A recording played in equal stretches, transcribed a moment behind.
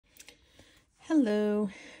Hello.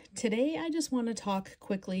 Today I just want to talk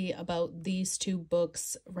quickly about these two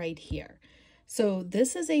books right here. So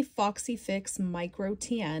this is a Foxy Fix Micro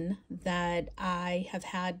TN that I have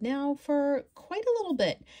had now for quite a little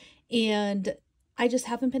bit, and I just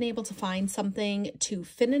haven't been able to find something to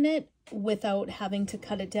fit in it without having to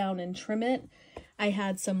cut it down and trim it. I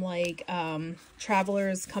had some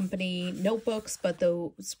Traveler's Company notebooks, but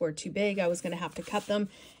those were too big. I was going to have to cut them,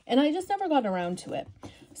 and I just never got around to it.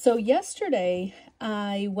 So yesterday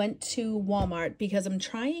I went to Walmart because I'm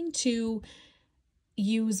trying to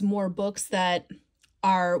use more books that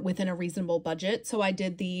are within a reasonable budget. So I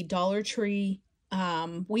did the Dollar Tree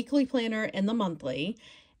weekly planner and the monthly,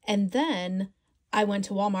 and then I went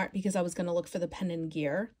to Walmart because I was going to look for the pen and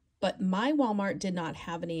gear, but my Walmart did not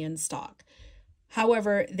have any in stock.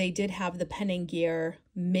 However, they did have the pen and gear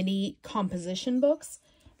mini composition books.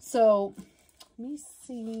 So let me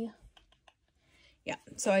see. Yeah,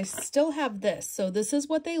 so I still have this. So this is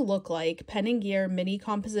what they look like. Pen and Gear mini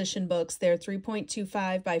composition books. They're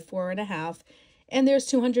 3.25 by 4.5. And there's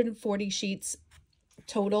 240 sheets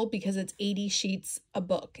total because it's 80 sheets a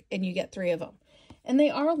book and you get 3 of them. And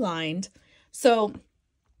they are lined. So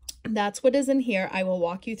that's what is in here. I will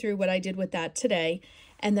walk you through what I did with that today.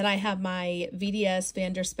 And then I have my VDS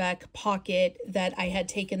Spek pocket that I had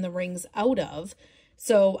taken the rings out of.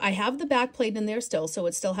 So I have the back plate in there still, so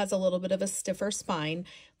it still has a little bit of a stiffer spine,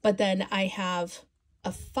 but then I have a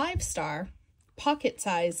 5-star pocket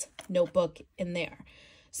size notebook in there.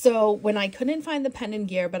 So when I couldn't find the pen and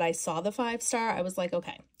gear, but I saw the 5-star, I was like,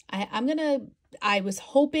 okay, I was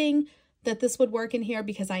hoping that this would work in here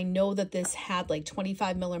because I know that this had like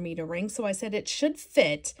 25mm rings. So I said it should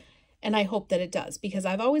fit, and I hope that it does because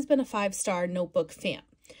I've always been a 5-star notebook fan.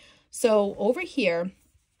 So over here,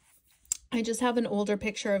 I just have an older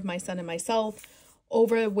picture of my son and myself.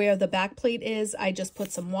 Over where the back plate is, I just put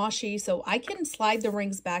some washi, so I can slide the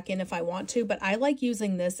rings back in if I want to, but I like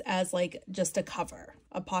using this as like just a cover,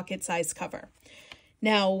 a pocket size cover.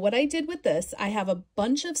 Now, what I did with this, I have a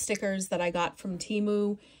bunch of stickers that I got from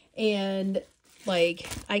Temu, and like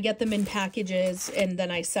I get them in packages and then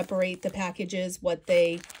I separate the packages, what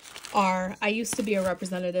they are. I used to be a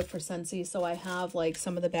representative for Scentsy, so I have like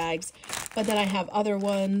some of the bags, but then I have other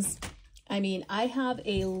ones. I mean, I have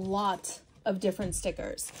a lot of different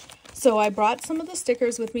stickers. So I brought some of the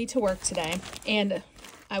stickers with me to work today, and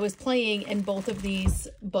I was playing in both of these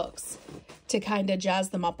books to kind of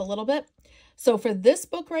jazz them up a little bit. So for this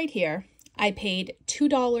book right here, I paid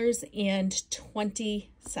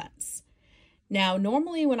 $2.20. Now,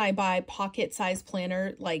 normally when I buy pocket size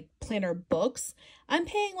planner, like planner books, I'm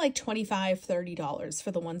paying like $25, $30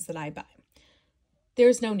 for the ones that I buy.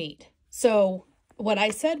 There's no need. So what I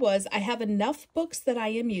said was, I have enough books that I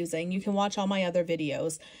am using. You can watch all my other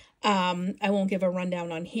videos. I won't give a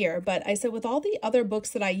rundown on here, but I said with all the other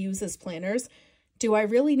books that I use as planners, do I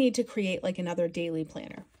really need to create like another daily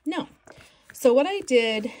planner? No. So what I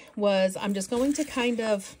did was I'm just going to kind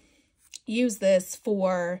of use this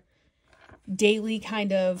for daily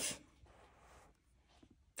kind of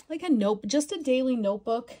like just a daily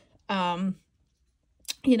notebook,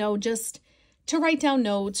 you know, just to write down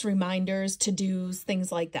notes, reminders, to-dos,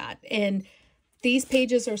 things like that. And these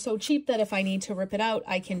pages are so cheap that if I need to rip it out,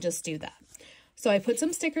 I can just do that. So I put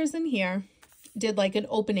some stickers in here, did like an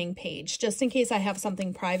opening page, just in case I have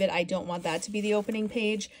something private. I don't want that to be the opening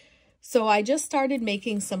page. So I just started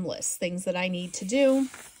making some lists, things that I need to do,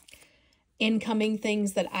 incoming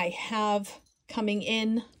things that I have coming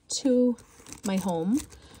in to my home.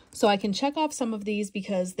 So I can check off some of these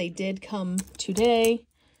because they did come today.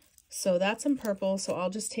 So that's in purple, so I'll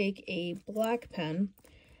just take a black pen.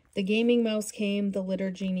 The gaming mouse came, the litter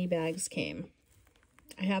genie bags came.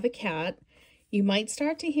 I have a cat. You might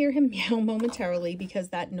start to hear him meow momentarily because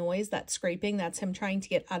that noise, that scraping, that's him trying to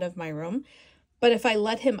get out of my room. But if I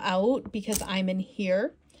let him out because I'm in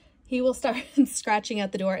here, he will start scratching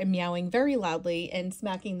at the door and meowing very loudly and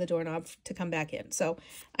smacking the doorknob to come back in. So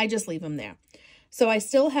I just leave him there. So I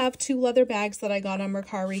still have 2 leather bags that I got on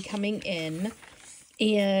Mercari coming in.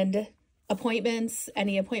 And appointments,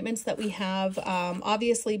 any appointments that we have,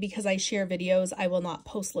 obviously because I share videos, I will not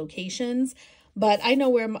post locations, but I know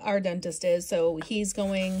where our dentist is, so he's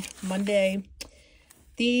going Monday.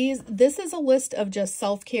 This is a list of just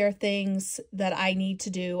self-care things that I need to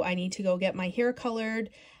do. I need to go get my hair colored.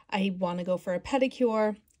 I want to go for a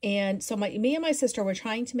pedicure. And so me and my sister were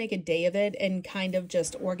trying to make a day of it and kind of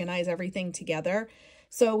just organize everything together.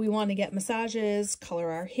 So we want to get massages,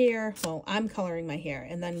 color our hair. Well, I'm coloring my hair,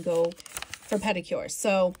 and then go for pedicures.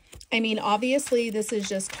 So, I mean, obviously this is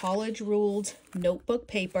just college ruled notebook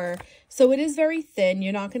paper. So it is very thin.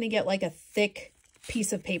 You're not going to get like a thick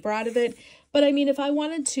piece of paper out of it. But I mean, if I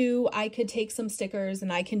wanted to, I could take some stickers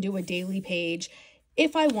and I can do a daily page.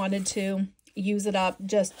 If I wanted to use it up,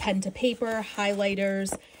 just pen to paper,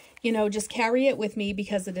 highlighters, you know, just carry it with me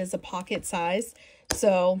because it is a pocket size.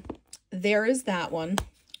 So there is that one.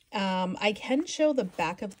 I can show the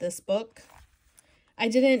back of this book. I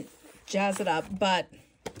didn't jazz it up, but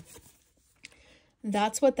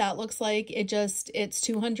that's what that looks like. It's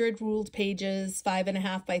 200 ruled pages,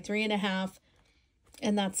 5.5 by 3.5,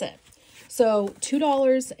 and that's it. So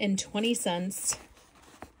 $2.20.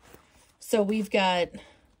 So we've got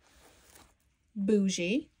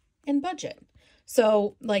bougie and budget.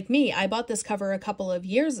 So like me, I bought this cover a couple of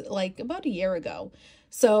years, like about a year ago.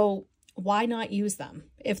 So why not use them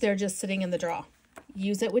if they're just sitting in the drawer?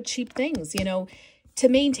 Use it with cheap things, you know. To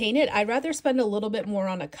maintain it, I'd rather spend a little bit more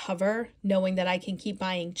on a cover, knowing that I can keep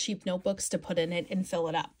buying cheap notebooks to put in it and fill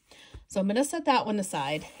it up. So I'm going to set that one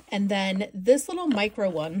aside. And then this little micro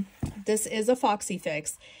one, this is a Foxy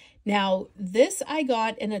Fix. Now, this I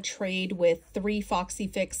got in a trade with 3 Foxy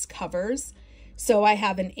Fix covers. So I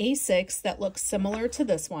have an A6 that looks similar to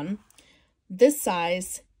this one, this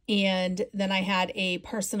size, and then I had a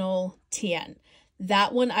personal TN.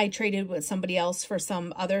 That one I traded with somebody else for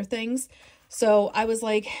some other things. So I was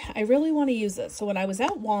like, I really want to use this. So when I was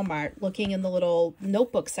at Walmart looking in the little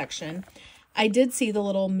notebook section, I did see the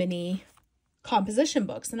little mini composition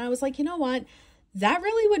books. And I was like, you know what? That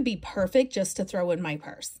really would be perfect just to throw in my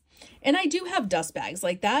purse. And I do have dust bags.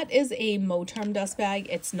 Like that is a Moterm dust bag.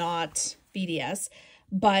 It's not BDS,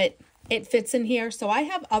 but it fits in here. So I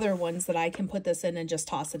have other ones that I can put this in and just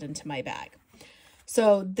toss it into my bag.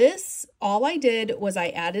 So this, all I did was I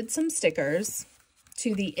added some stickers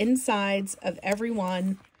to the insides of every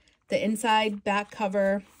one, the inside back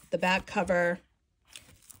cover, the back cover,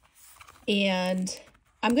 and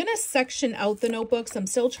I'm going to section out the notebooks. I'm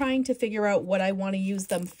still trying to figure out what I want to use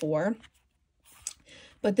them for.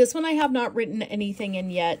 But this one I have not written anything in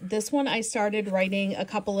yet. This one I started writing a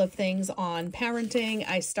couple of things on parenting.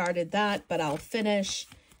 I started that, but I'll finish.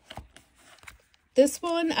 This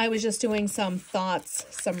one I was just doing some thoughts,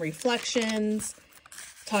 some reflections,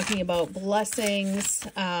 talking about blessings,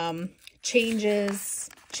 changes,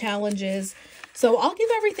 challenges. So I'll give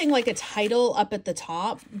everything like a title up at the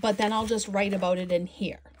top, but then I'll just write about it in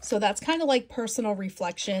here. So that's kind of like personal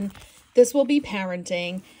reflection. This will be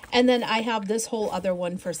parenting. And then I have this whole other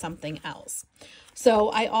one for something else. So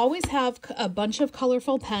I always have a bunch of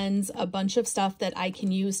colorful pens, a bunch of stuff that I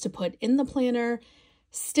can use to put in the planner,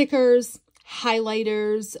 stickers,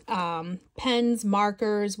 highlighters, pens,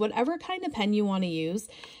 markers, whatever kind of pen you want to use.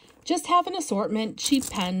 Just have an assortment, cheap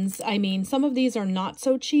pens. I mean, some of these are not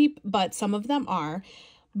so cheap, but some of them are.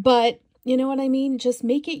 But you know what I mean? Just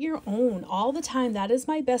make it your own all the time. That is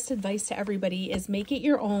my best advice to everybody, is make it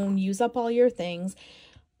your own, use up all your things.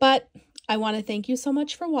 But I want to thank you so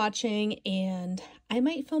much for watching, and I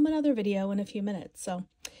might film another video in a few minutes.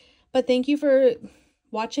 But thank you for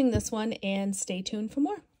watching this one, and stay tuned for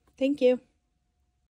more. Thank you.